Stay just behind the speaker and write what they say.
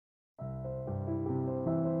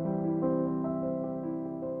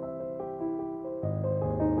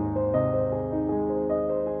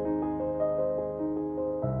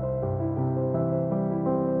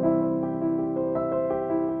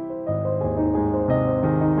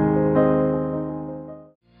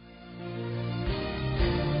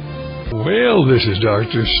Well, this is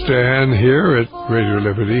Dr. Stan here at Radio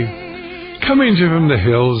Liberty, coming to you from the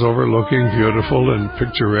hills overlooking beautiful and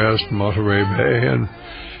picturesque Monterey Bay,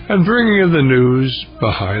 and bringing you the news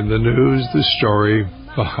behind the news, the story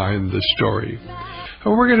behind the story.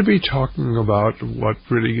 And we're going to be talking about what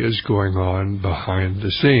really is going on behind the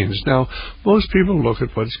scenes. Now, most people look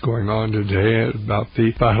at what's going on today about the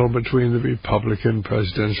battle between the Republican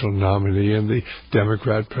presidential nominee and the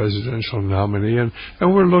Democrat presidential nominee, and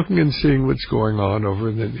we're looking and seeing what's going on over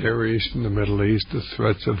in the Near East and the Middle East, the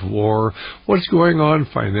threats of war, what's going on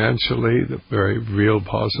financially, the very real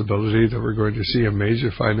possibility that we're going to see a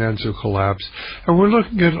major financial collapse, and we're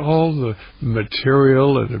looking at all the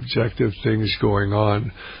material and objective things going on.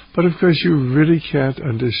 But of course you really can't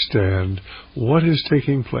understand what is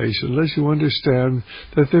taking place unless you understand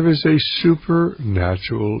that there is a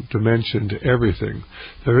supernatural dimension to everything.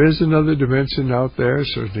 There is another dimension out there,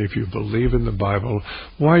 certainly if you believe in the Bible,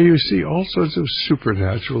 why you see all sorts of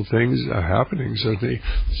supernatural things happening. Certainly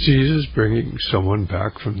Jesus bringing someone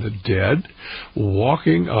back from the dead,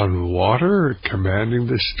 walking on water, commanding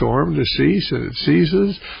the storm to cease and it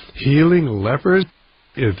ceases, healing lepers.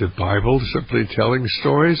 Is the Bible simply telling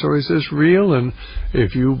stories, or is this real? And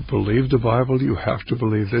if you believe the Bible, you have to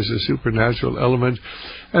believe there's a supernatural element,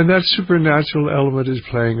 and that supernatural element is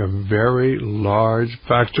playing a very large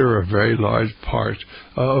factor, a very large part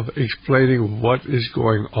of explaining what is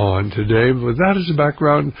going on today. With that as a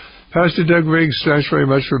background, Pastor Doug Riggs, thanks very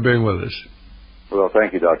much for being with us. Well,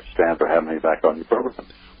 thank you, Dr. Stan, for having me back on your program.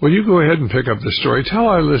 Well, you go ahead and pick up the story. Tell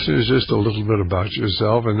our listeners just a little bit about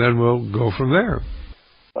yourself, and then we'll go from there.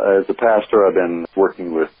 As a pastor, I've been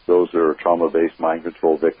working with those that are trauma-based mind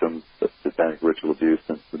control victims of satanic ritual abuse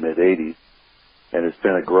since the mid-'80s. And it's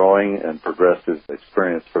been a growing and progressive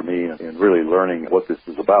experience for me in really learning what this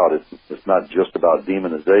is about. It's not just about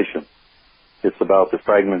demonization. It's about the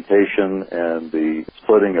fragmentation and the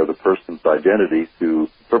splitting of the person's identity through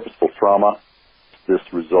purposeful trauma. This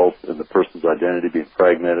results in the person's identity being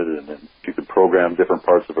fragmented, and then you can program different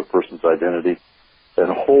parts of a person's identity. And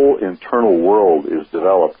a whole internal world is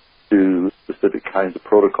developed through specific kinds of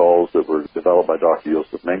protocols that were developed by Dr.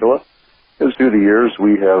 Josef Mengele. And through the years,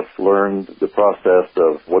 we have learned the process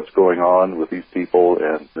of what's going on with these people,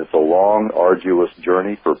 and it's a long, arduous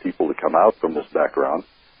journey for people to come out from this background,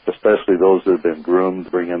 especially those that have been groomed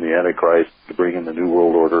to bring in the Antichrist, to bring in the New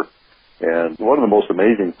World Order. And one of the most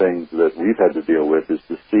amazing things that we've had to deal with is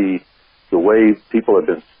to see the way people have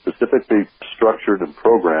been specifically structured and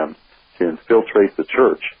programmed to infiltrate the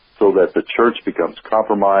church so that the church becomes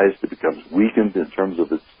compromised, it becomes weakened in terms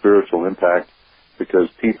of its spiritual impact, because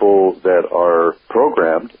people that are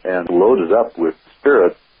programmed and loaded up with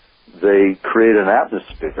spirits, they create an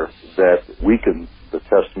atmosphere that weakens the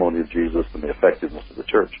testimony of Jesus and the effectiveness of the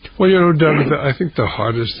church. Well, you know, Doug, I think the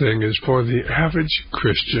hardest thing is for the average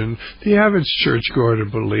Christian, the average churchgoer, to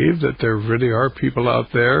believe that there really are people out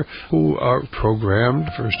there who are programmed,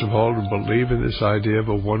 first of all, to believe in this idea of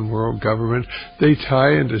a one-world government. They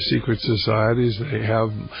tie into secret societies. They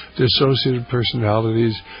have dissociative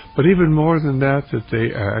personalities. But even more than that, that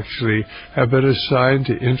they actually have been assigned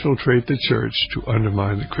to infiltrate the church, to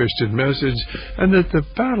undermine the Christian message, and that the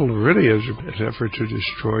battle really is an effort to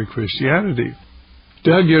destroy Christianity.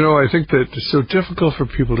 Doug, you know, I think that it's so difficult for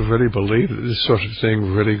people to really believe that this sort of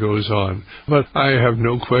thing really goes on. But I have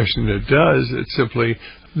no question it does. It's simply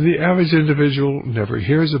the average individual never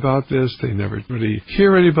hears about this. They never really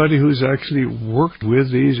hear anybody who's actually worked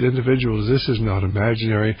with these individuals. This is not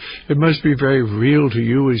imaginary. It must be very real to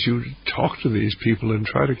you as you talk to these people and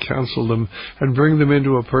try to counsel them and bring them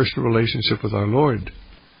into a personal relationship with our Lord.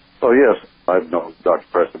 Oh, yes. I've known Dr.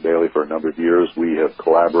 Preston Bailey for a number of years. We have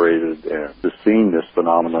collaborated and seen this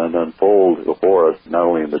phenomenon unfold before us, not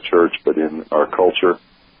only in the church, but in our culture.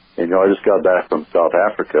 And, you know, I just got back from South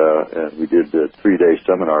Africa, and we did 3-day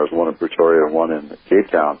seminars, one in Pretoria and one in Cape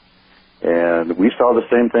Town. And we saw the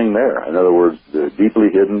same thing there. In other words, the deeply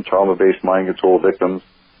hidden trauma-based mind control victims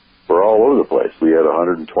were all over the place. We had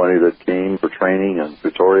 120 that came for training in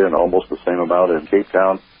Pretoria and almost the same amount in Cape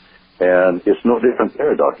Town. And it's no different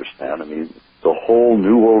there, Dr. Stan. I mean, the whole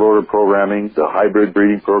New World Order programming, the hybrid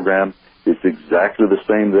breeding program, it's exactly the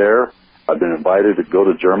same there. I've been invited to go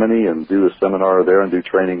to Germany and do a seminar there and do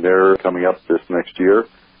training there coming up this next year.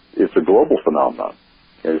 It's a global phenomenon.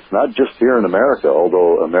 And it's not just here in America,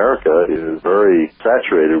 although America is very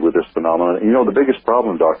saturated with this phenomenon. You know, the biggest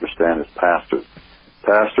problem, Dr. Stan, is pastors.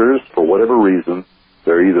 Pastors, for whatever reason,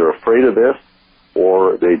 they're either afraid of this,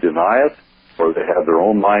 or they deny it, or they have their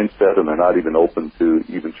own mindset and they're not even open to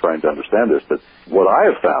even trying to understand this. But what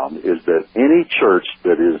I have found is that any church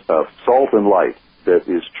that is of salt and light, that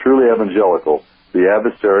is truly evangelical, The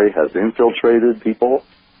adversary has infiltrated people.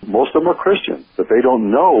 Most of them are Christians, but they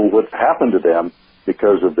don't know what happened to them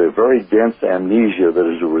because of the very dense amnesia that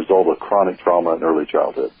is a result of chronic trauma in early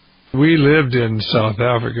childhood. We lived in South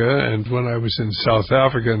Africa, and when I was in South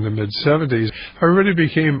Africa in the mid-'70s, I really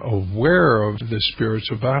became aware of the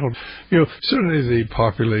spiritual battle. Certainly the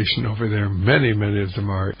population over there, many of them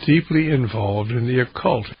are deeply involved in the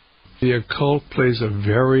occult. The occult plays a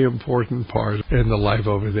very important part in the life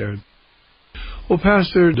over there. Well,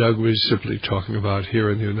 Pastor Doug was simply talking about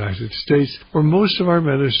here in the United States, where most of our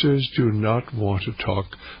ministers do not want to talk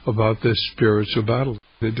about this spiritual battle.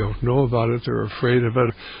 They don't know about it, they're afraid of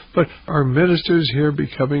it. But are ministers here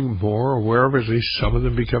becoming more aware of it, at least some of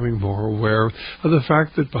them becoming more aware of the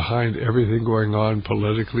fact that behind everything going on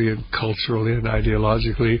politically and culturally and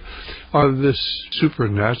ideologically are this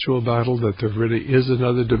supernatural battle, that there really is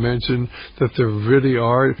another dimension, that there really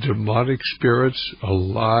are demonic spirits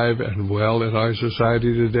alive and well in our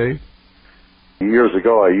society today? Years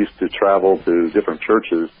ago, I used to travel to different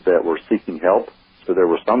churches that were seeking help. So there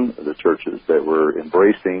were some of the churches that were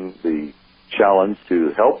embracing the challenge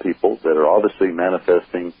to help people that are obviously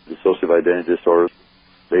manifesting dissociative identity disorder.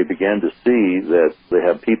 They began to see that they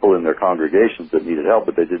had people in their congregations that needed help,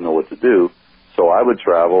 but they didn't know what to do. So I would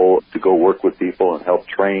travel to go work with people and help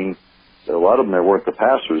train. A lot of them, they weren't the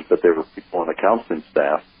pastors, but they were people on the counseling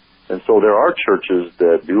staff. And so there are churches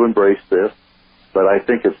that do embrace this, but I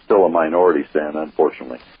think it's still a minority, Stan,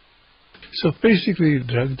 unfortunately. So basically,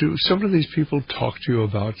 Doug, do some of these people talk to you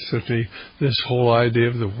about certainly this whole idea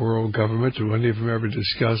of the world government? Do any of them ever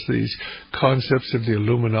discuss these concepts of the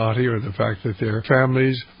Illuminati, or the fact that their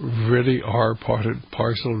families really are part and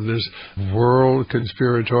parcel of this world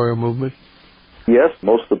conspiratorial movement? Yes,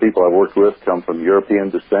 most of the people I've worked with come from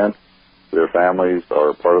European descent. Their families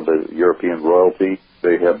are part of the European royalty.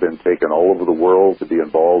 They have been taken all over the world to be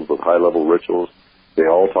involved with high-level rituals. They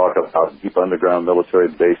all talk about deep underground military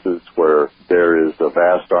bases where there is a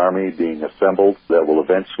vast army being assembled that will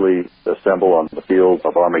eventually assemble on the field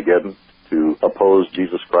of Armageddon to oppose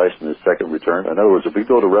Jesus Christ in his second return. In other words, if we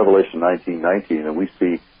go to Revelation 19:19 and we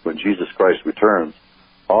see when Jesus Christ returns,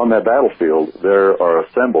 on that battlefield there are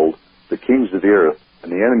assembled the kings of the earth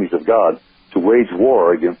and the enemies of God to wage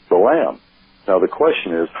war against the Lamb. Now the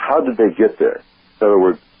question is, how did they get there? In other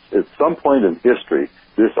words, at some point in history,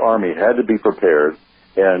 this army had to be prepared,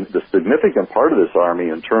 and the significant part of this army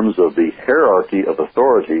in terms of the hierarchy of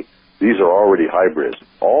authority, these are already hybrids.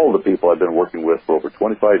 All the people I've been working with for over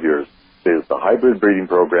 25 years say that the hybrid breeding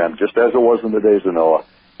program, just as it was in the days of Noah,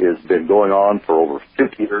 has been going on for over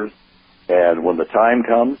 50 years, and when the time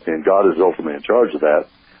comes, and God is ultimately in charge of that,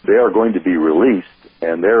 they are going to be released,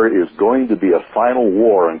 and there is going to be a final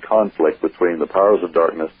war and conflict between the powers of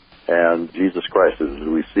darkness and Jesus Christ, as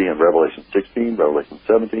we see in Revelation 16, Revelation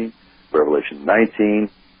 17, Revelation 19.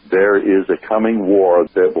 There is a coming war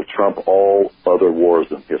that will trump all other wars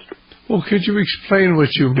in history. Well, could you explain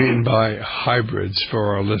what you mean by hybrids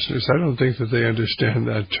for our listeners? I don't think that they understand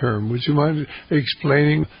that term. Would you mind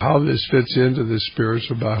explaining how this fits into the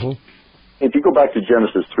spiritual battle? If you go back to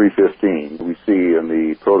Genesis 3:15, we see in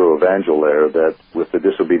the proto-evangel there that with the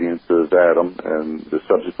disobedience of Adam and the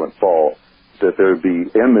subsequent fall, that there would be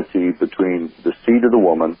enmity between the seed of the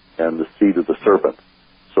woman and the seed of the serpent.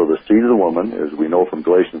 So the seed of the woman, as we know from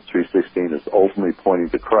Galatians 3:16, is ultimately pointing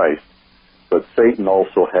to Christ, but Satan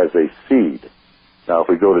also has a seed. Now, if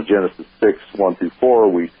we go to Genesis 6:1-4,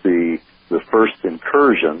 we see the first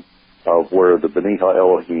incursion of where the B'nai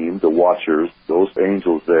Elohim, the watchers, those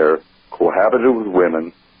angels there, cohabited with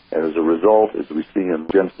women, and as a result, as we see in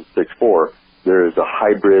Genesis 6:4, there is a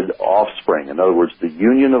hybrid offspring. In other words, the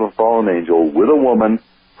union of a fallen angel with a woman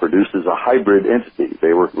produces a hybrid entity.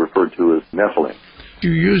 They were referred to as Nephilim.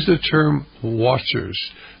 You use the term watchers.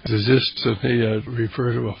 Does this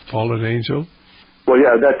refer to a fallen angel? Well,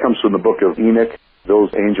 yeah, that comes from the book of Enoch.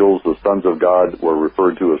 Those angels, the sons of God, were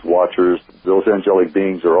referred to as watchers. Those angelic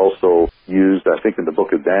beings are also used, I think, in the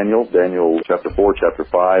book of Daniel, Daniel chapter 4, chapter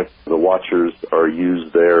 5. The watchers are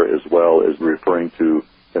used there as well as referring to,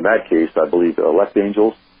 in that case, I believe, elect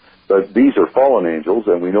angels. But these are fallen angels,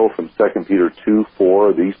 and we know from 2 Peter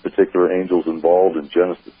 2:4, these particular angels involved in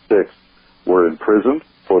Genesis 6 were imprisoned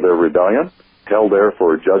for their rebellion, held there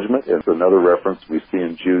for a judgment. And another reference we see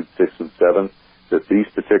in Jude 6 and 7, that these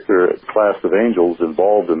particular class of angels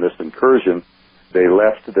involved in this incursion, they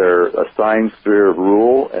left their assigned sphere of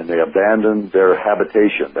rule and they abandoned their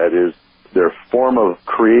habitation, that is, their form of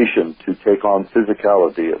creation, to take on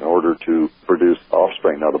physicality in order to produce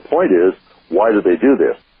offspring. Now the point is, why did they do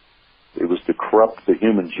this? It was to corrupt the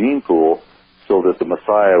human gene pool so that the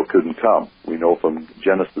Messiah couldn't come. We know from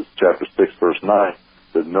Genesis chapter 6, verse 9,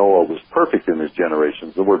 that that Noah was perfect in his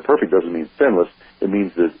generations. The word perfect doesn't mean sinless. It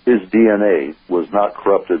means that his DNA was not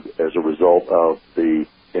corrupted as a result of the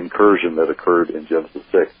incursion that occurred in Genesis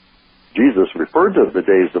 6. Jesus referred to the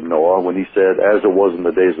days of Noah when he said, as it was in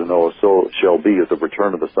the days of Noah, so it shall be at the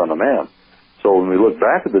return of the Son of Man. So when we look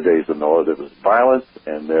back at the days of Noah, there was violence,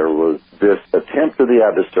 and there was this attempt of the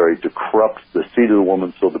adversary to corrupt the seed of the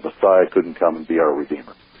woman so the Messiah couldn't come and be our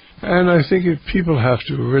Redeemer. And I think people have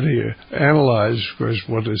to really analyze, of course,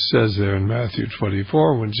 what it says there in Matthew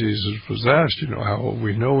 24 when Jesus was asked, how will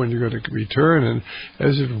we know when you're going to return? And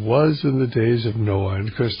as it was in the days of Noah, and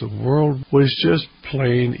because the world was just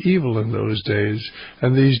plain evil in those days,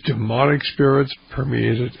 and these demonic spirits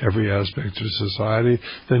permeated every aspect of society.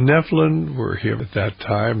 The Nephilim were here at that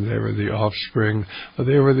time. They were the offspring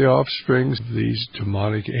of these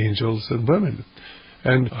demonic angels and women.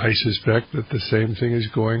 And I suspect that the same thing is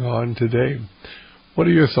going on today. What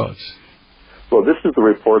are your thoughts? Well, this is the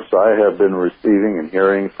reports I have been receiving and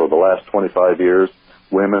hearing for the last 25 years.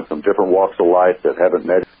 Women from different walks of life that haven't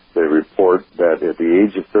met, they report that at the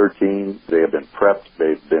age of 13, they have been prepped.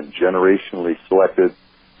 They've been generationally selected.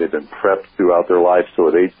 They've been prepped throughout their life. So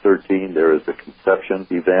at age 13, there is a conception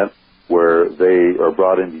event where they are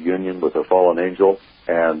brought into union with a fallen angel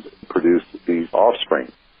and produce these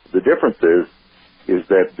offspring. The difference is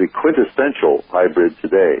that the quintessential hybrid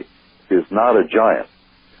today is not a giant.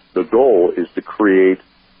 The goal is to create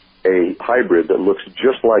a hybrid that looks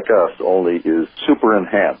just like us, only is super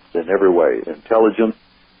enhanced in every way. Intelligence,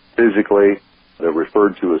 physically, they're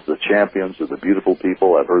referred to as the champions or the beautiful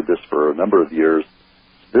people. I've heard this for a number of years.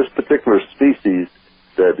 This particular species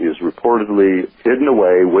that is reportedly hidden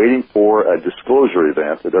away, waiting for a disclosure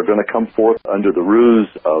event, that are going to come forth under the ruse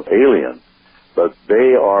of aliens. But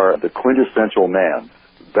they are the quintessential man,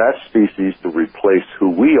 that species to replace who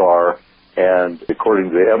we are, and according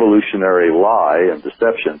to the evolutionary lie and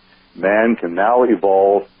deception, man can now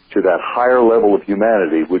evolve to that higher level of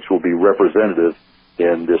humanity, which will be representative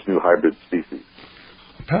in this new hybrid species.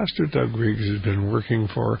 Pastor Doug Riggs has been working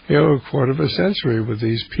for a quarter of a century with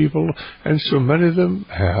these people, and so many of them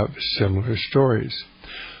have similar stories.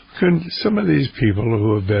 Can some of these people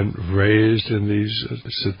who have been raised in these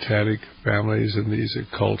satanic families and these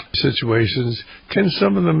occult situations, can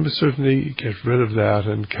some of them certainly get rid of that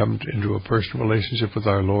and come into a personal relationship with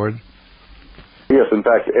our Lord? Yes, in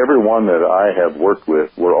fact, everyone that I have worked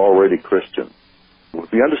with were already Christians.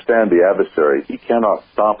 If we understand the adversary, he cannot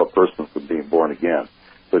stop a person from being born again.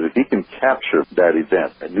 But if he can capture that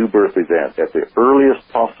event, a new birth event, at the earliest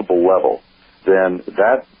possible level, then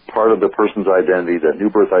that part of the person's identity, that new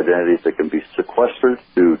birth identity, that can be sequestered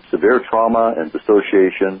through severe trauma and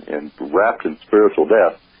dissociation and wrapped in spiritual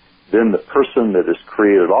death, then the person that is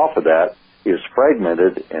created off of that is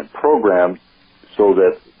fragmented and programmed so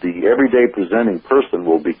that the everyday presenting person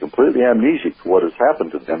will be completely amnesic to what has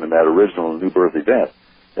happened to them in that original new birth event.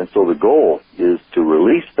 And so the goal is to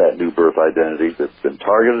release that new birth identity that's been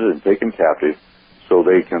targeted and taken captive, so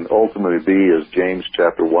they can ultimately be, as James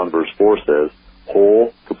chapter 1 verse 4 says,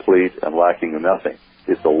 whole, complete, and lacking in nothing.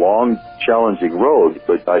 It's a long, challenging road,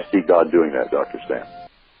 but I see God doing that, Dr. Stan.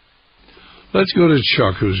 Let's go to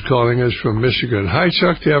Chuck, who's calling us from Michigan. Hi,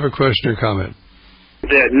 Chuck. Do you have a question or comment?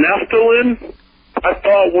 That Nephilim, I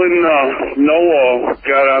thought when Noah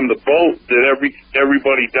got on the boat that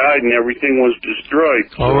everybody died and everything was destroyed.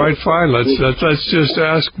 All right, fine. Let's just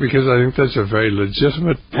ask, because I think that's a very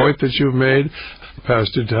legitimate point that you've made.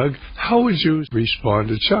 Pastor Doug, how would you respond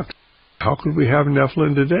to Chuck? How could we have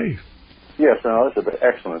Nephilim today? Yes, no, that's an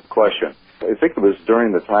excellent question. I think it was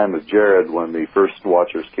during the time of Jared when the first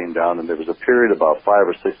watchers came down, and there was a period about 500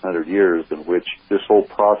 or 600 years in which this whole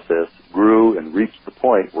process grew and reached the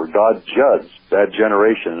point where God judged that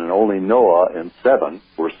generation, and only Noah and 7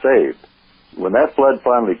 were saved. When that flood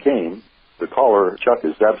finally came, the caller, Chuck,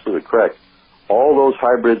 is absolutely correct. All those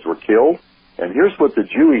hybrids were killed, and here's what the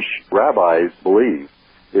Jewish rabbis believe,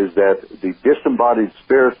 is that the disembodied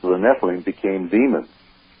spirits of the Nephilim became demons,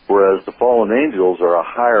 whereas the fallen angels are a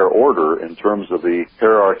higher order in terms of the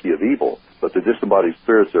hierarchy of evil, but the disembodied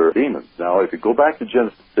spirits are demons. Now, if you go back to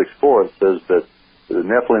Genesis 6:4, it says that the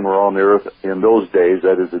Nephilim were on the earth in those days,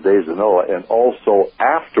 that is the days of Noah, and also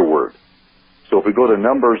afterward. So if we go to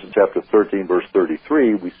Numbers chapter 13, verse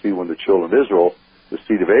 33, we see when the children of Israel, the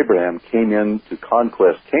seed of Abraham, came in to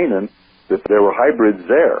conquest Canaan, that there were hybrids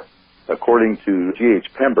there. According to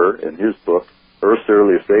G.H. Pember in his book, Earth's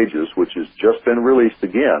Earliest Ages, which has just been released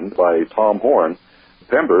again by Tom Horn,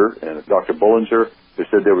 Pember and Dr. Bullinger, they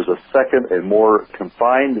said there was a second and more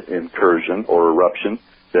confined incursion or eruption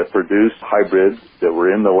that produced hybrids that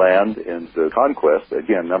were in the land in the conquest,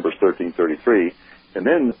 again, Numbers 13:33, And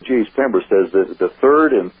then J.H. Pember says that the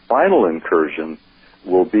third and final incursion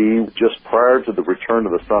will be just prior to the return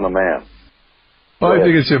of the Son of Man. Well, I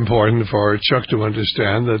think it's important for Chuck to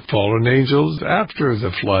understand that fallen angels after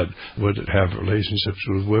the flood would have relationships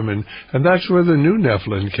with women, and that's where the new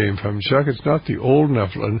Nephilim came from, Chuck. It's not the old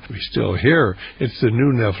Nephilim we still hear. It's the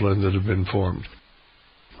new Nephilim that have been formed.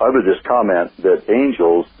 I would just comment that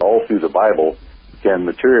angels, all through the Bible, can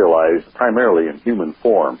materialize primarily in human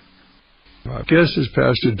form. My guest is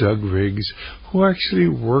Pastor Doug Riggs, who actually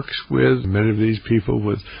works with many of these people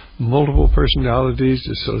with multiple personalities,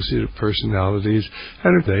 dissociative personalities,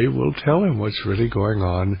 and they will tell him what's really going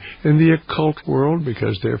on in the occult world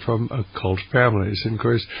because they're from occult families. And, of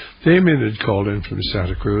course, Damien had called in from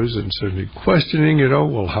Santa Cruz and certainly questioning,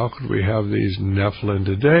 well, how could we have these Nephilim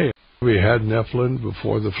today? We had Nephilim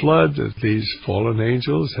before the flood, that these fallen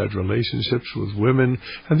angels had relationships with women,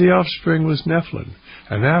 and the offspring was Nephilim.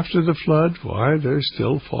 And after the flood, why, there's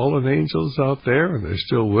still fallen angels out there, and there's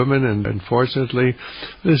still women, and unfortunately,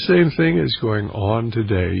 the same thing is going on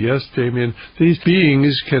today. Yes, Damien, these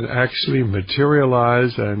beings can actually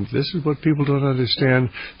materialize, and this is what people don't understand.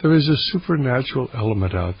 There is a supernatural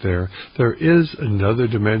element out there. There is another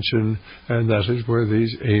dimension, and that is where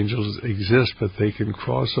these angels exist, but they can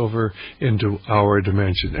cross over into our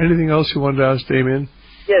dimension. Anything else you wanted to ask, Damien?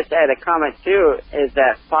 Yes, I had a comment too, is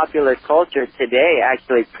that popular culture today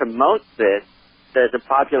actually promotes this. There's a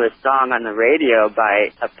popular song on the radio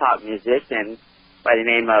by a pop musician by the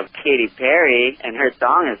name of Katy Perry, and her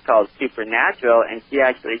song is called Supernatural, and she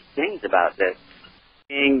actually sings about this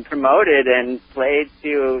being promoted and played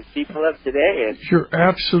to people of today. You're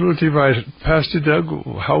absolutely right. Pastor Doug,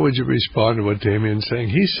 how would you respond to what Damien's saying?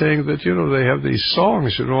 He's saying that, they have these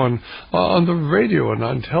songs, on the radio and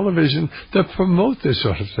on television that promote this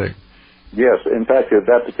sort of thing. Yes, in fact,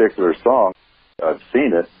 that particular song, I've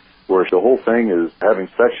seen it, where the whole thing is having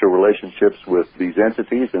sexual relationships with these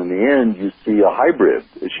entities, and in the end, you see a hybrid.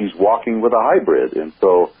 She's walking with a hybrid, and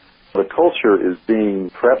so the culture is being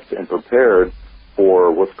prepped and prepared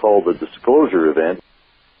for what's called the disclosure event.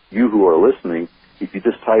 You who are listening, if you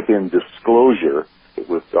just type in disclosure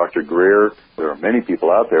with Dr. Greer, there are many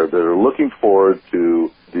people out there that are looking forward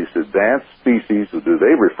to these advanced species who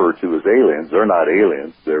they refer to as aliens. They're not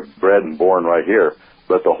aliens. They're bred and born right here.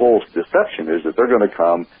 But the whole deception is that they're going to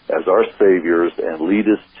come as our saviors and lead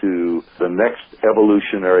us to the next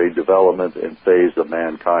evolutionary development and phase of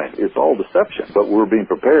mankind. It's all deception. But we're being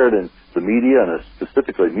prepared in the media and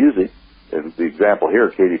specifically music. And the example here,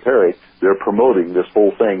 Katy Perry, they're promoting this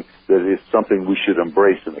whole thing that is something we should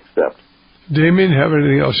embrace and accept. Damien, have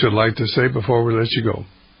anything else you'd like to say before we let you go?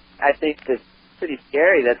 I think it's pretty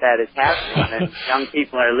scary that is happening, and young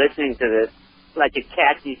people are listening to this like a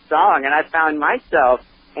catchy song, and I found myself,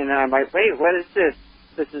 and then I'm like, wait, what is this?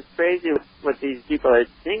 This is crazy what these people are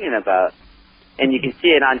singing about. And you can see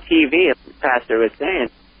it on TV, as the pastor was saying.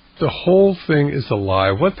 The whole thing is a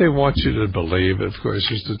lie. What they want you to believe, of course,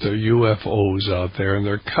 is that there are UFOs out there, and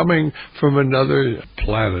they're coming from another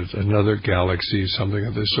planet, another galaxy, something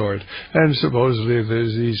of the sort. And supposedly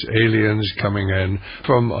there's these aliens coming in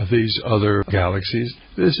from these other galaxies.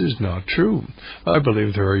 This is not true. I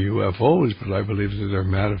believe there are UFOs, but I believe that there are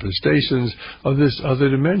manifestations of this other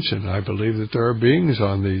dimension. I believe that there are beings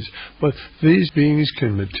on these. But these beings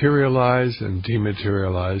can materialize and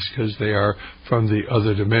dematerialize because they are from the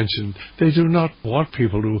other dimension. They do not want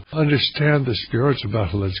people to understand the spiritual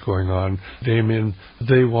battle that's going on, Damien.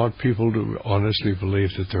 They want people to honestly believe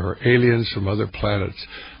that there are aliens from other planets.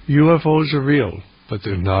 UFOs are real, but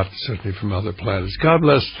they're not certainly from other planets. God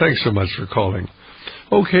bless. Thanks so much for calling.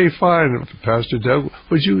 Okay, fine. Pastor Doug,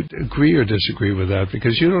 would you agree or disagree with that?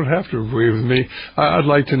 Because you don't have to agree with me. I'd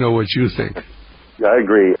like to know what you think. Yeah, I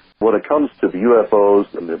agree. When it comes to the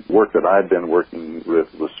UFOs and the work that I've been working with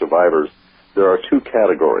survivors, there are two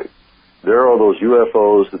categories. There are those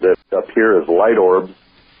UFOs that appear as light orbs.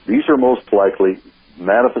 These are most likely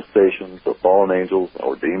manifestations of fallen angels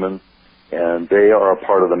or demons, and they are a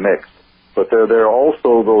part of the mix. But there are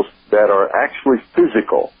also those that are actually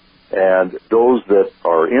physical. And those that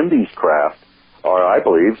are in these craft are, I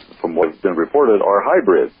believe, from what's been reported, are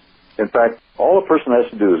hybrids. In fact, all a person has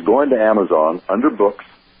to do is go into Amazon, under books,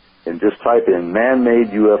 and just type in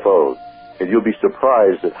man-made UFOs. And you'll be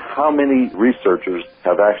surprised at how many researchers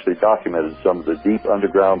have actually documented some of the deep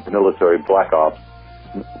underground military black ops.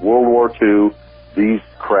 World War II, these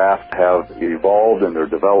craft have evolved in their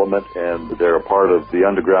development, and they're a part of the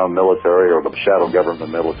underground military or the shadow government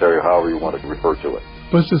military, however you want to refer to it.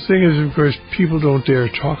 But the thing is, of course, people don't dare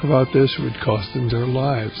talk about this. It would cost them their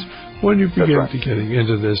lives. When you begin to getting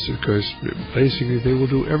into this, of course, basically they will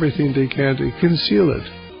do everything they can to conceal it.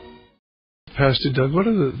 Pastor Doug, one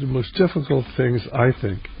of the most difficult things, I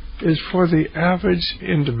think, is for the average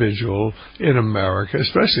individual in America,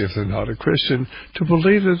 especially if they're not a Christian, to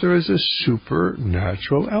believe that there is a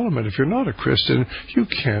supernatural element. If you're not a Christian, you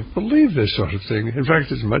can't believe this sort of thing. In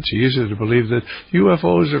fact, it's much easier to believe that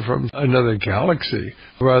UFOs are from another galaxy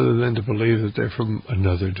rather than to believe that they're from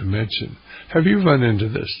another dimension. Have you run into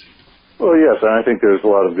this? Well, yes, and I think there's a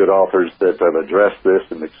lot of good authors that have addressed this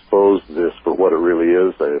and exposed this for what it really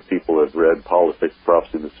is. People have read Politics,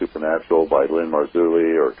 Prophecy, and the Supernatural by Lynn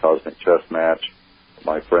Marzulli or Cosmic Chess Match.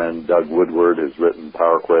 My friend Doug Woodward has written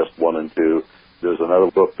Power Quest 1 and 2. There's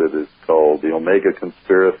another book that is called The Omega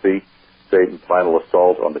Conspiracy, Satan's Final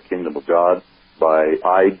Assault on the Kingdom of God by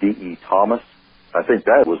I.D.E. Thomas. I think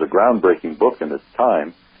that was a groundbreaking book in its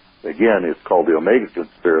time. Again, it's called The Omega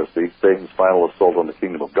Conspiracy, Satan's Final Assault on the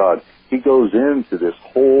Kingdom of God. He goes into this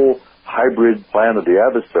whole hybrid plan of the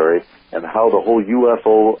adversary and how the whole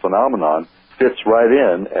UFO phenomenon fits right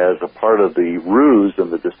in as a part of the ruse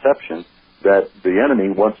and the deception that the enemy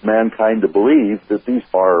wants mankind to believe that these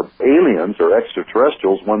are aliens or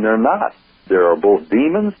extraterrestrials when they're not. There are both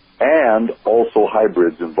demons and also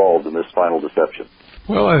hybrids involved in this final deception.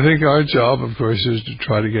 Well, I think our job, of course, is to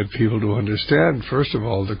try to get people to understand, first of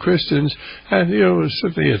all, the Christians. And,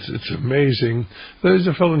 certainly it's amazing. There's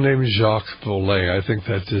a fellow named Jacques Vallée. I think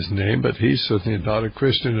that's his name, but he's certainly not a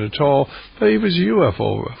Christian at all. But he was a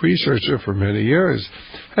UFO researcher for many years.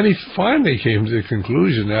 And he finally came to the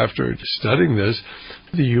conclusion, after studying this,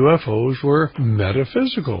 the UFOs were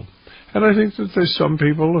metaphysical. And I think that there's some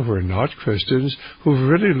people who are not Christians who've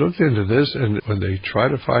really looked into this, and when they try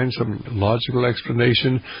to find some logical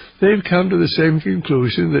explanation, they've come to the same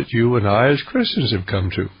conclusion that you and I as Christians have come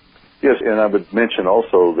to. Yes, and I would mention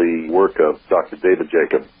also the work of Dr. David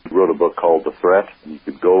Jacob. He wrote a book called The Threat. You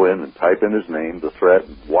could go in and type in his name, The Threat,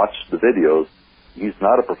 and watch the videos. He's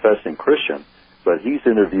not a professing Christian, but he's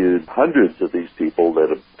interviewed hundreds of these people that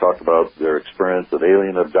have talked about their experience of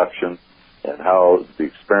alien abduction, and how the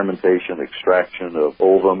experimentation, extraction of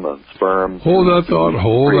ovum and sperm... Hold that thought.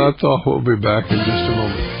 We'll be back in just a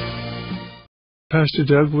moment. Pastor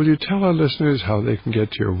Doug, will you tell our listeners how they can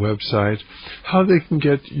get to your website, how they can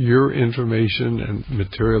get your information and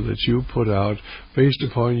material that you put out based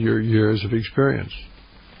upon your years of experience?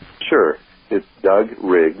 Sure. It's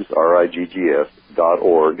DougRiggs,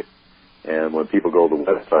 RIGGS.org. And when people go to the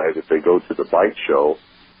website, if they go to the Bite Show,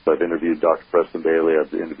 I've interviewed Dr. Preston Bailey.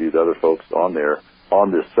 I've interviewed other folks on there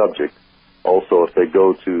on this subject. Also, if they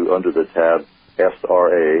go to under the tab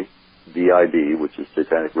SRADID, which is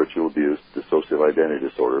Satanic Ritual Abuse, Dissociative Identity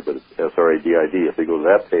Disorder, but it's SRADID. If they go to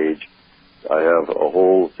that page, I have a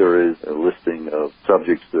whole series, a listing of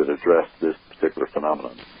subjects that address this particular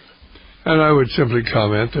phenomenon. And I would simply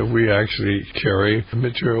comment that we actually carry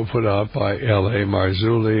material put out by L.A.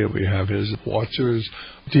 Marzulli. We have his Watchers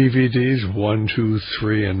DVDs 1, 2,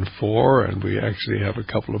 3, and 4, and we actually have a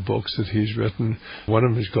couple of books that he's written. One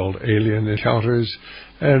of them is called Alien Encounters,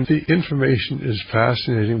 and the information is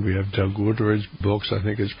fascinating. We have Doug Woodward's books. I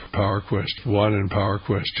think it's Power Quest 1 and Power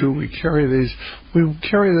Quest 2. We carry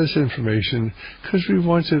this information because we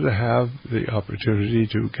want you to have the opportunity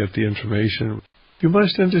to get the information. You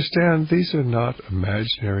must understand these are not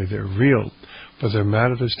imaginary, they're real, but they're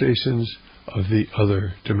manifestations of the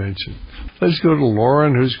other dimension. Let's go to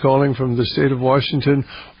Lauren, who's calling from the state of Washington.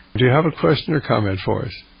 Do you have a question or comment for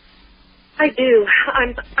us? I do.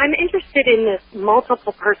 I'm interested in this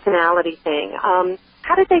multiple personality thing.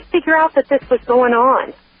 How did they figure out that this was going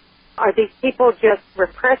on? Are these people just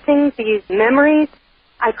repressing these memories?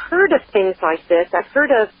 I've heard of things like this. I've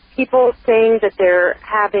heard of people saying that they're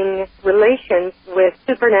having relations with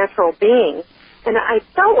supernatural beings, and I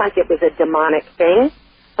felt like it was a demonic thing,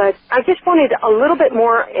 but I just wanted a little bit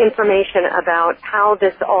more information about how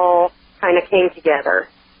this all kind of came together.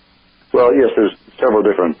 Well, yes, there's several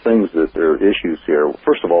different things that are issues here.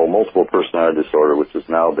 First of all, multiple personality disorder, which has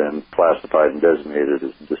now been classified and designated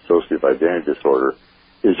as dissociative identity disorder,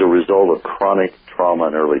 is a result of chronic trauma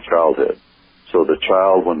in early childhood. So the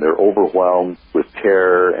child, when they're overwhelmed with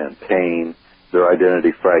terror and pain, their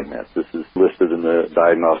identity fragments. This is listed in the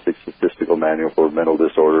Diagnostic Statistical Manual for Mental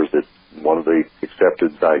Disorders. It's one of the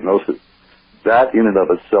accepted diagnoses. That in and of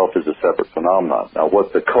itself is a separate phenomenon. Now,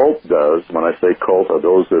 what the cult does, when I say cult, are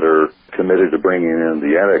those that are committed to bringing in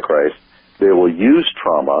the Antichrist. They will use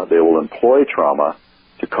trauma, they will employ trauma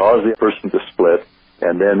to cause the person to split,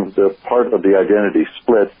 and then the part of the identity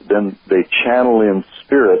splits, then they channel in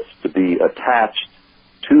spirits to be attached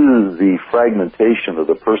to the fragmentation of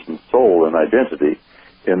the person's soul and identity,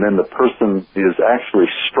 and then the person is actually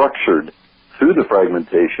structured through the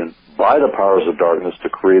fragmentation by the powers of darkness to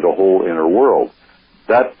create a whole inner world.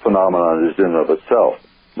 that phenomenon is in and of itself.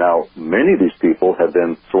 Now, many of these people have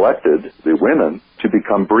been selected, the women, to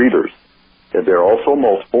become breeders. And they're also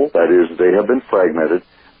multiple, that is, they have been fragmented,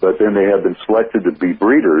 but then they have been selected to be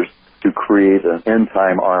breeders to create an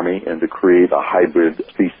end-time army and to create a hybrid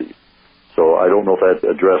species. So I don't know if that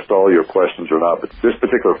addressed all your questions or not, but this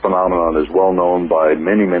particular phenomenon is well known by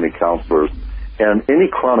many, many counselors. And any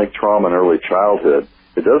chronic trauma in early childhood,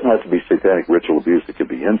 it doesn't have to be satanic ritual abuse. It could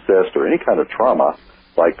be incest or any kind of trauma,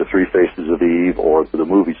 like the Three Faces of Eve or the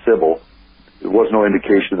movie Sybil. There was no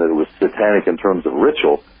indication that it was satanic in terms of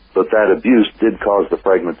ritual, but that abuse did cause the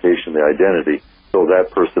fragmentation of the identity. So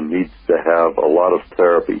that person needs to have a lot of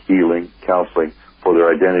therapy, healing, counseling for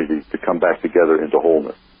their identity to come back together into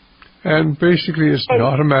wholeness. And basically, it's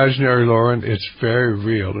not imaginary, Lauren. It's very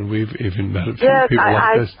real, and we've even met a few people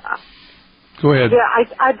like this. Go ahead.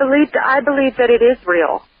 Yeah, I believe that it is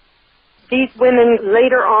real. These women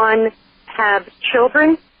later on have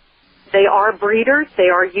children. They are breeders. They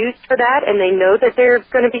are used for that, and they know that they're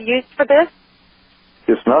going to be used for this.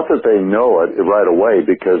 It's not that they know it right away,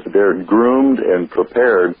 because they're groomed and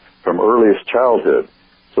prepared from earliest childhood.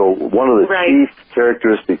 So one of the chief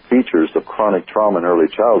characteristic features of chronic trauma in early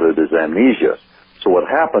childhood is amnesia. So what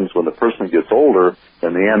happens when the person gets older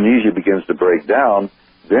and the amnesia begins to break down,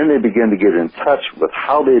 then they begin to get in touch with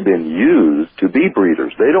how they've been used to be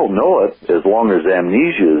breeders. They don't know it as long as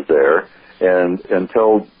amnesia is there, and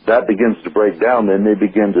until that begins to break down, then they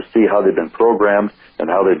begin to see how they've been programmed and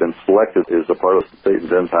how they've been selected as a part of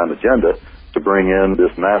Satan's end-time agenda to bring in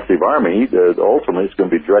this massive army that ultimately is going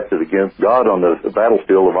to be directed against God on the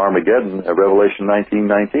battlefield of Armageddon at Revelation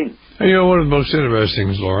 19:19. And you know, one of the most interesting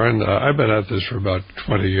things, Lauren, I've been at this for about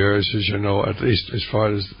 20 years, as you know, at least as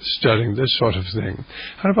far as studying this sort of thing.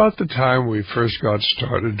 And about the time we first got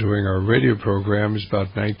started doing our radio programs,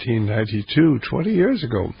 about 1992, 20 years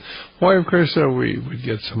ago, why, of course, we would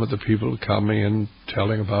get some of the people coming and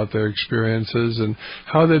telling about their experiences and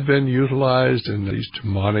how they'd been utilized in these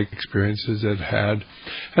demonic experiences they'd had.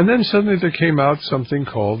 And then suddenly there came out something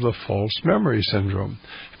called the false memory syndrome.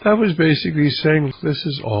 That was basically saying, this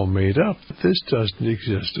is all made up. This doesn't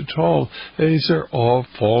exist at all. These are all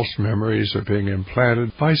false memories. They're being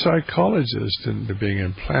implanted by psychologists, and they're being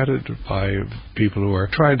implanted by people who are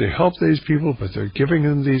trying to help these people, but they're giving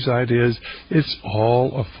them these ideas. It's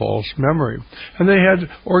all a false memory. And they had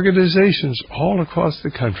organizations all across the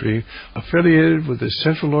country affiliated with the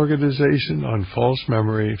Central Organization on False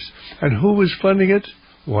Memories. And who was funding it?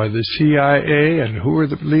 Why, the CIA. And who were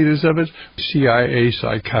the leaders of it? CIA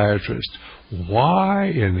psychiatrists.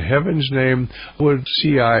 Why in heaven's name would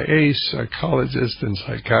CIA psychologists and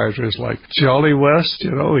psychiatrists like Jolly West,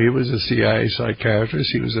 you know, he was a CIA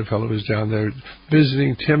psychiatrist. He was a fellow who was down there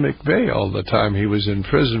visiting Tim McVeigh all the time. He was in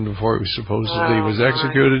prison before he supposedly was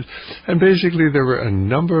executed. And basically there were a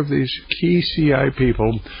number of these key CIA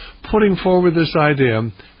people putting forward this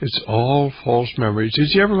idea. It's all false memories. Did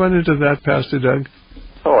you ever run into that, Pastor Doug?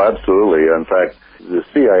 Oh, absolutely. In fact, the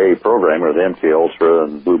CIA program, or the MK Ultra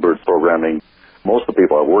and Bluebird programming, most of the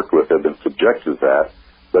people I've worked with have been subjected to that.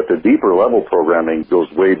 But the deeper level programming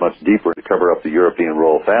goes way much deeper to cover up the European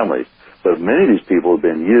royal families. But many of these people have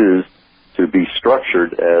been used to be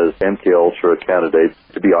structured as MK Ultra candidates,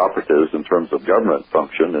 to be operatives in terms of government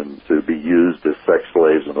function, and to be used as sex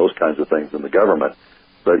slaves and those kinds of things in the government.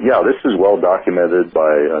 But yeah, this is well documented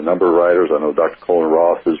by a number of writers. I know Dr. Colin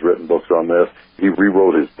Ross has written books on this. He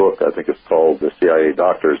rewrote his book, I think it's called The CIA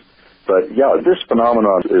Doctors. But yeah, this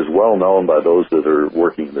phenomenon is well known by those that are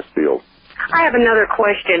working in this field. I have another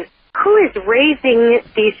question. Who is raising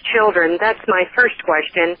these children? That's my first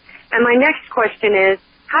question. And my next question is,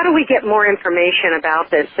 how do we get more information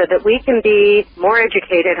about this so that we can be more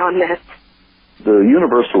educated on this? The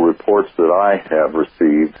universal reports that I have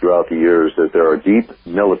received throughout the years that there are deep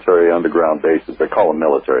military underground bases. They call them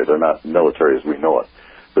military. They're not military as we know it.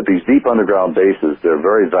 But these deep underground bases, they're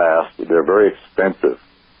very vast. They're very expensive.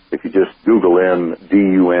 If you just Google in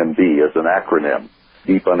DUMB as an acronym,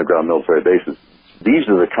 deep underground military bases, these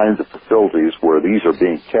are the kinds of facilities where these are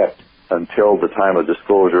being kept until the time of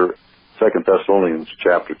disclosure. 2 Thessalonians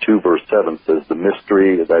chapter 2, verse 7 says, the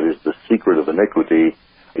mystery, that is the secret of iniquity,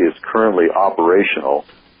 is currently operational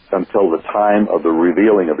until the time of the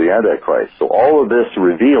revealing of the Antichrist. So all of this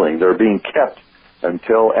revealing, they're being kept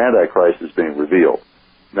until Antichrist is being revealed.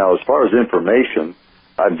 Now, as far as information,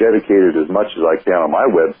 I've dedicated as much as I can on my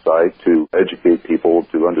website to educate people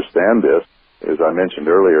to understand this. As I mentioned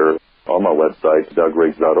earlier, on my website,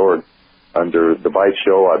 DougRiggs.org, under The Bite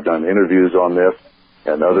Show, I've done interviews on this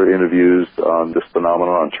and other interviews on this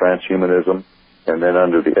phenomenon on transhumanism. And then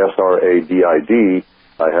under the SRADID,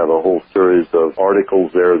 I have a whole series of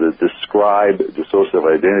articles there that describe dissociative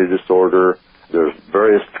identity disorder. There's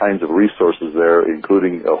various kinds of resources there,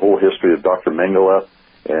 including a whole history of Dr. Mengele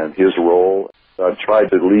and his role. I've tried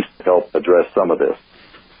to at least help address some of this.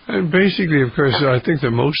 And basically, of course, I think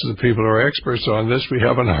that most of the people who are experts on this we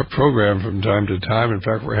have on our program from time to time. In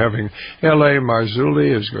fact, we're having L.A.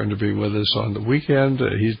 Marzulli is going to be with us on the weekend.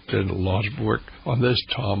 He's done a lot of work on this.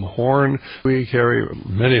 Tom Horn. We carry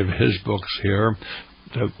many of his books here.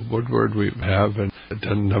 Woodward we have, and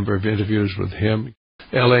done a number of interviews with him.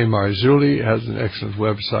 L.A. Marzulli has an excellent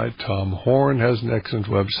website. Tom Horn has an excellent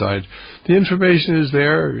website. The information is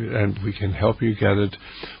there, and we can help you get it.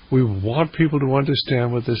 We want people to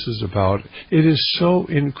understand what this is about. It is so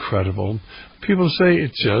incredible. People say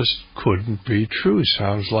it just couldn't be true.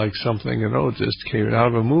 Sounds like something, it just came out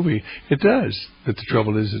of a movie. It does, but the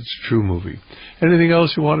trouble is it's a true movie. Anything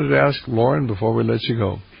else you wanted to ask Lauren before we let you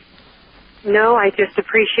go? No, I just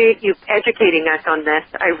appreciate you educating us on this.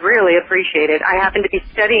 I really appreciate it. I happen to be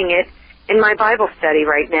studying it in my Bible study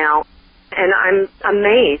right now, and I'm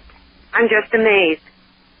amazed. I'm just amazed.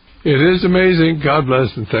 It is amazing. God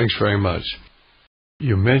bless, and thanks very much.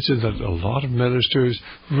 You mentioned that a lot of ministers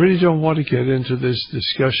really don't want to get into this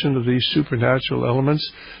discussion of these supernatural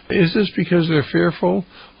elements. Is this because they're fearful,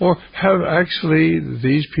 or have actually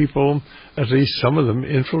these people, at least some of them,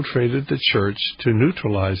 infiltrated the church to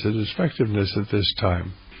neutralize its effectiveness at this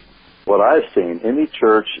time? What I've seen, any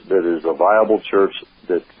church that is a viable church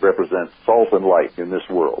that represents salt and light in this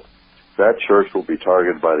world, that church will be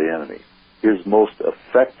targeted by the enemy. His most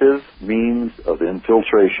effective means of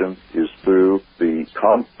infiltration is through the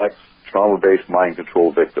complex trauma-based mind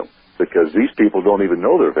control victim, because these people don't even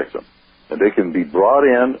know they're victims. And they can be brought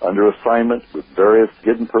in under assignment with various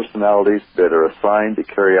hidden personalities that are assigned to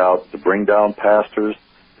carry out, to bring down pastors,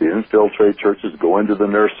 to infiltrate churches, go into the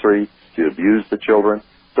nursery, to abuse the children.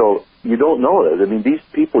 So you don't know that. I mean, these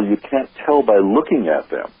people, you can't tell by looking at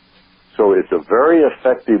them. So it's a very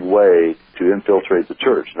effective way to infiltrate the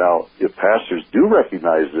church. Now, if pastors do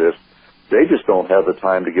recognize this, they just don't have the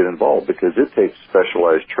time to get involved, because it takes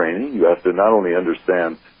specialized training. You have to not only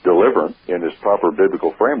understand deliverance in its proper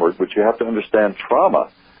biblical framework, but you have to understand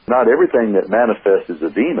trauma. Not everything that manifests is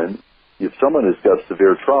a demon. If someone has got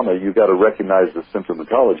severe trauma, you've got to recognize the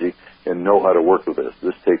symptomatology and know how to work with this.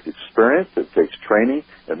 This takes experience, it takes training,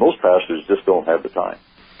 and most pastors just don't have the time.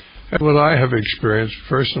 What I have experienced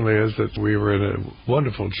personally is that we were in a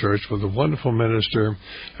wonderful church with a wonderful minister,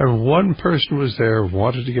 and one person was there,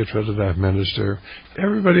 wanted to get rid of that minister.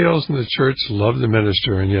 Everybody else in the church loved the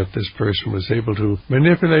minister, and yet this person was able to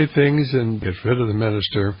manipulate things and get rid of the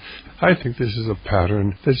minister. I think this is a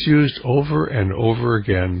pattern that's used over and over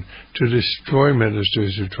again to destroy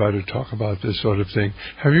ministers who try to talk about this sort of thing.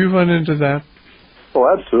 Have you run into that? Oh,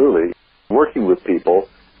 absolutely. Working with people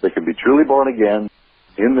that can be truly born again,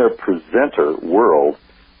 in their presenter world,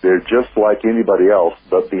 they're just like anybody else,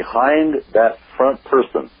 but behind that front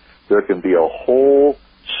person, there can be a whole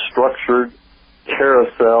structured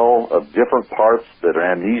carousel of different parts that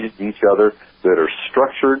are amnesic to each other, that are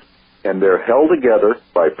structured, and they're held together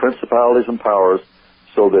by principalities and powers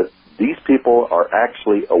so that these people are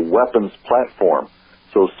actually a weapons platform.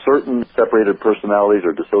 So certain separated personalities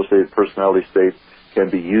or dissociated personality states can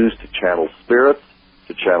be used to channel spirits,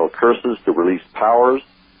 to channel curses, to release powers,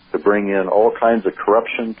 to bring in all kinds of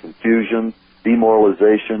corruption, confusion,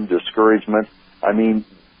 demoralization, discouragement. I mean,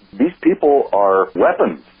 these people are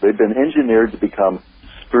weapons. They've been engineered to become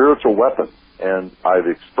spiritual weapons. And I've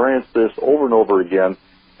experienced this over and over again.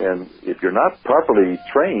 And if you're not properly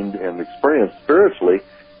trained and experienced spiritually,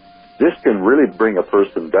 this can really bring a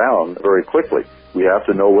person down very quickly. We have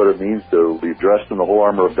to know what it means to be dressed in the whole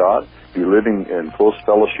armor of God, be living in close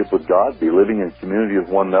fellowship with God, be living in community with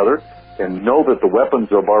one another, and know that the weapons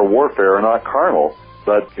of our warfare are not carnal,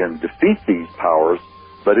 but can defeat these powers.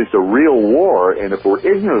 But it's a real war, and if we're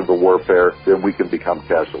ignorant of the warfare, then we can become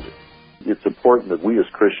casualties. It's important that we as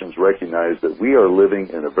Christians recognize that we are living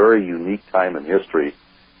in a very unique time in history,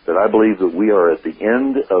 that I believe that we are at the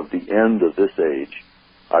end of this age.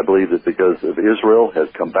 I believe that because of Israel has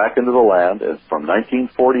come back into the land, and from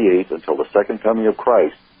 1948 until the second coming of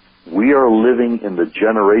Christ, we are living in the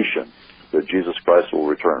generation that Jesus Christ will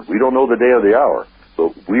return. We don't know the day or the hour,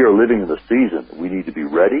 but we are living in the season. We need to be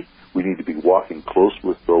ready. We need to be walking close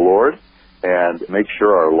with the Lord and make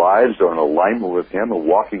sure our lives are in alignment with Him and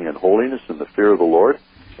walking in holiness and the fear of the Lord,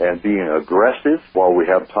 and being aggressive while we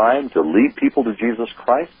have time to lead people to Jesus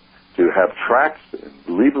Christ, to have tracts,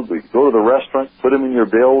 leave them, go to the restaurant, put them in your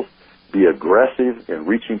bills, be aggressive in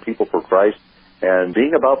reaching people for Christ, and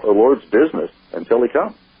being about the Lord's business until He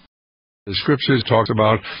comes. The scriptures talk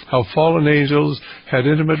about how fallen angels had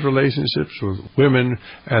intimate relationships with women,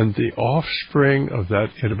 and the offspring of that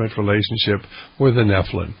intimate relationship were the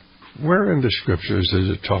Nephilim. Where in the scriptures does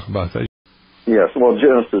it talk about that? Yes, well,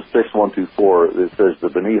 Genesis 6:1-4, it says the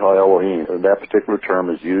B'ni Ha-Elohim, and that particular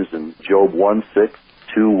term is used in Job 1:6,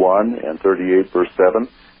 2:1, and 38 verse 7.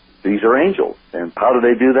 These are angels. And how do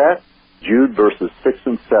they do that? Jude verses 6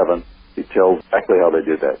 and 7, it tells exactly how they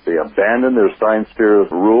did that. They abandoned their assigned sphere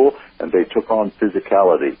of rule, and they took on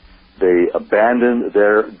physicality. They abandoned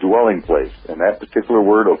their dwelling place. And that particular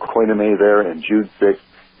word, oikoinome, there in Jude 6,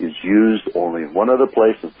 is used only in one other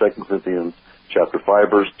place in 2 Corinthians chapter 5,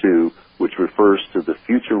 verse 2, which refers to the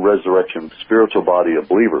future resurrection spiritual body of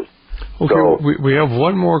believers. Okay, so, we have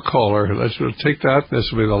one more caller. Let's take that.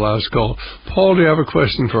 This will be the last call. Paul, do you have a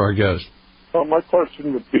question for our guest? Well, my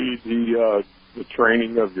question would be the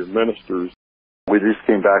training of your ministers. We just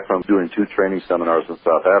came back from doing 2 training seminars in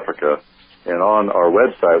South Africa, and on our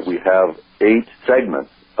website we have 8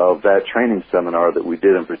 segments of that training seminar that we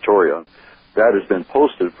did in Pretoria. That has been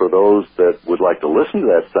posted for those that would like to listen to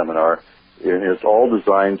that seminar, and it's all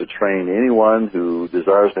designed to train anyone who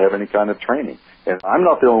desires to have any kind of training. And I'm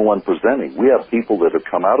not the only one presenting. We have people that have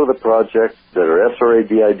come out of the project that are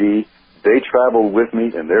SRADID. They traveled with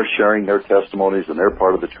me, and they're sharing their testimonies, and they're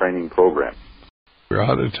part of the training program. We're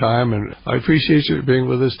out of time, and I appreciate you being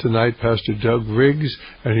with us tonight, Pastor Doug Riggs.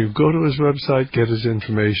 And you go to his website, get his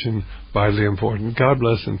information, vitally important. God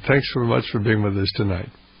bless, and thanks very much for being with us tonight.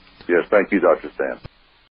 Yes, thank you, Dr. Stan.